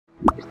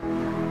Hello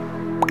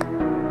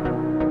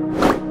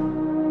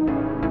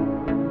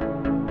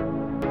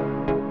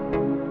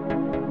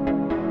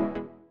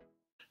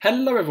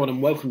everyone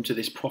and welcome to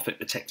this Profit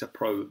Protector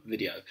Pro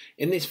video.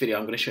 In this video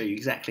I'm going to show you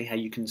exactly how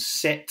you can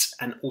set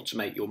and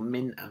automate your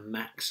min and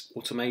max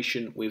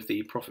automation with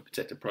the Profit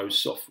Protector Pro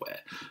software.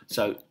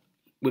 So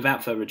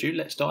without further ado,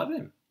 let's dive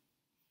in.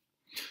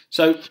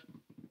 So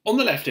on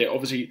the left here,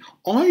 obviously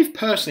I've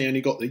personally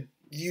only got the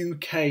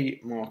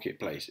UK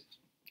marketplaces,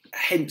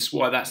 hence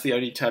why that's the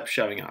only tab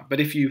showing up. But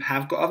if you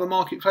have got other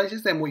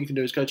marketplaces, then what you can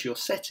do is go to your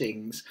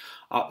settings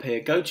up here,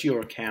 go to your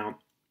account,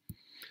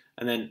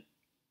 and then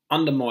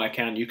under my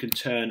account, you can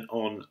turn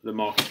on the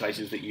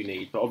marketplaces that you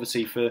need. But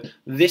obviously for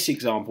this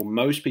example,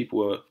 most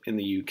people are in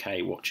the UK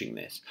watching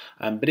this.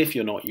 But if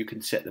you're not, you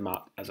can set them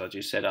up, as I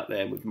just said up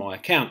there with my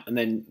account. And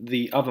then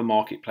the other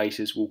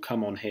marketplaces will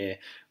come on here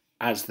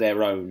as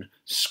their own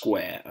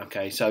square.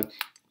 Okay, so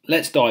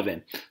let's dive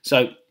in.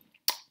 So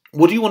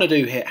what do you want to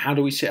do here? How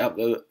do we set up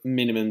the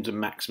minimums and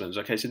maximums?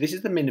 Okay, so this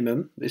is the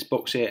minimum, this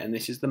box here, and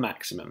this is the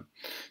maximum.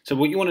 So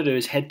what you want to do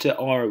is head to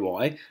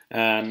ROI.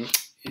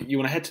 You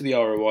want to head to the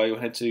ROI, you'll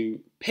head to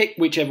pick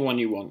whichever one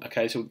you want.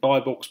 Okay, so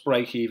buy box,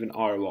 break even,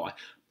 ROI.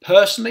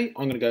 Personally,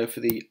 I'm going to go for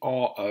the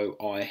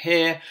ROI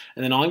here,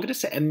 and then I'm going to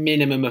set a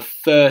minimum of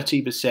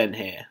 30%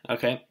 here,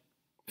 okay,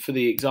 for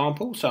the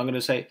example. So I'm going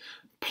to say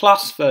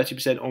plus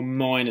 30% or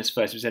minus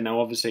 30%.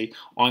 Now, obviously,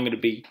 I'm going to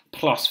be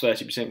plus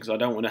 30% because I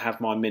don't want to have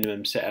my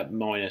minimum set at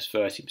minus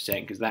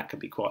 30% because that could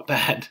be quite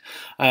bad.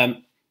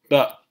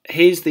 But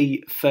here's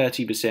the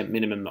 30%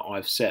 minimum that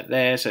I've set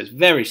there. So it's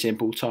very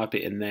simple. Type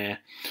it in there.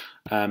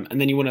 And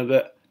then you want to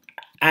put,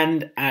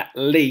 and at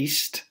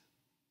least,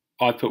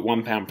 I put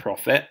 £1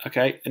 profit,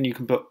 okay? And you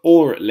can put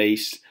or at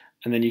least,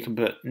 and then you can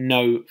put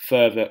no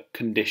further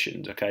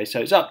conditions, okay? So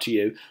it's up to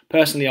you.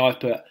 Personally, I've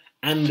put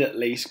and at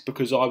least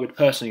because I would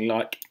personally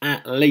like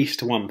at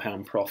least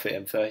 £1 profit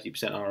and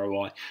 30%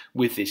 ROI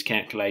with this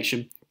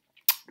calculation.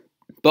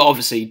 But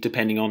obviously,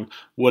 depending on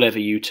whatever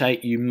you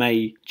take, you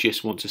may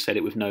just want to set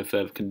it with no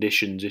further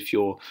conditions if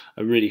you're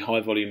a really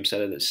high volume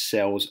seller that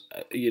sells,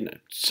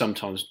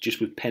 sometimes just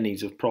with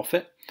pennies of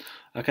profit.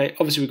 Okay,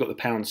 obviously we've got the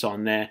pound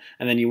sign there,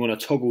 and then you want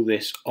to toggle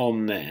this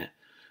on there.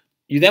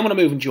 You then want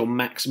to move into your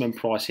maximum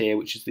price here,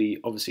 which is the,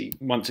 obviously,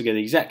 once again,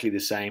 exactly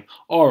the same.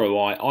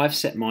 ROI, I've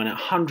set mine at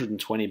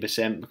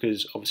 120%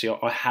 because obviously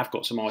I have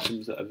got some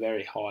items that are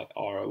very high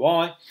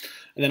ROI.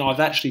 And then I've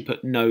actually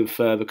put no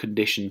further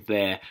conditions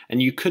there.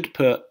 And you could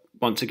put,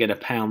 once again, a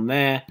pound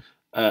there,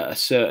 a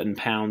certain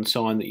pound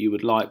sign that you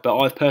would like. But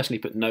I've personally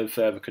put no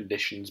further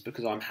conditions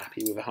because I'm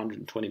happy with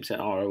 120%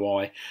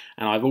 ROI.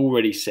 And I've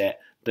already set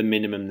the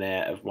minimum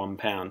there of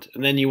 £1.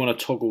 And then you want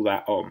to toggle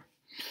that on.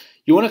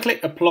 You want to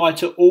click apply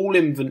to all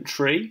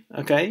inventory,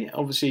 okay?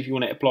 Obviously, if you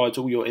want it applied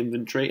to all your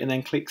inventory, and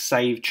then click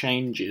save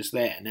changes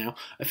there. Now,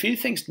 a few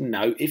things to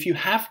note. If you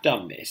have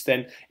done this,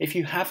 then if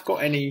you have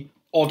got any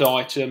odd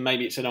item,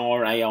 maybe it's an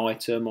RA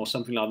item or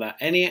something like that,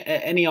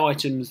 any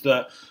items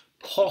that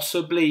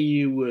possibly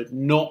you would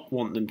not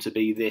want them to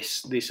be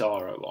this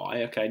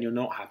ROI, okay, and you're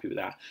not happy with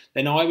that,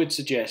 then I would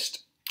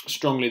suggest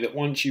strongly that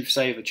once you've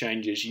saved the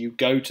changes, you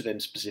go to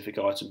them specific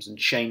items and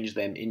change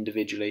them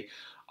individually.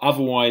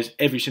 Otherwise,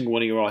 every single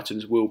one of your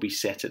items will be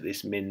set at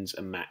this mins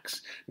and max.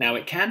 Now,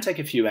 it can take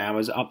a few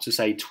hours, up to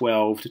say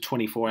 12 to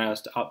 24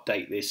 hours to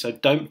update this, so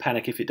don't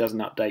panic if it doesn't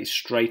update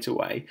straight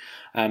away.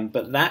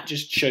 But that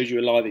just shows you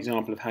a live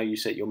example of how you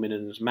set your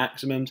minimums,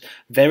 maximums.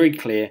 Very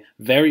clear,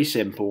 very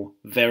simple,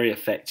 very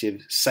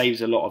effective,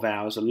 saves a lot of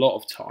hours, a lot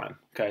of time.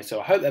 Okay, so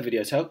I hope that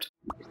video's helped.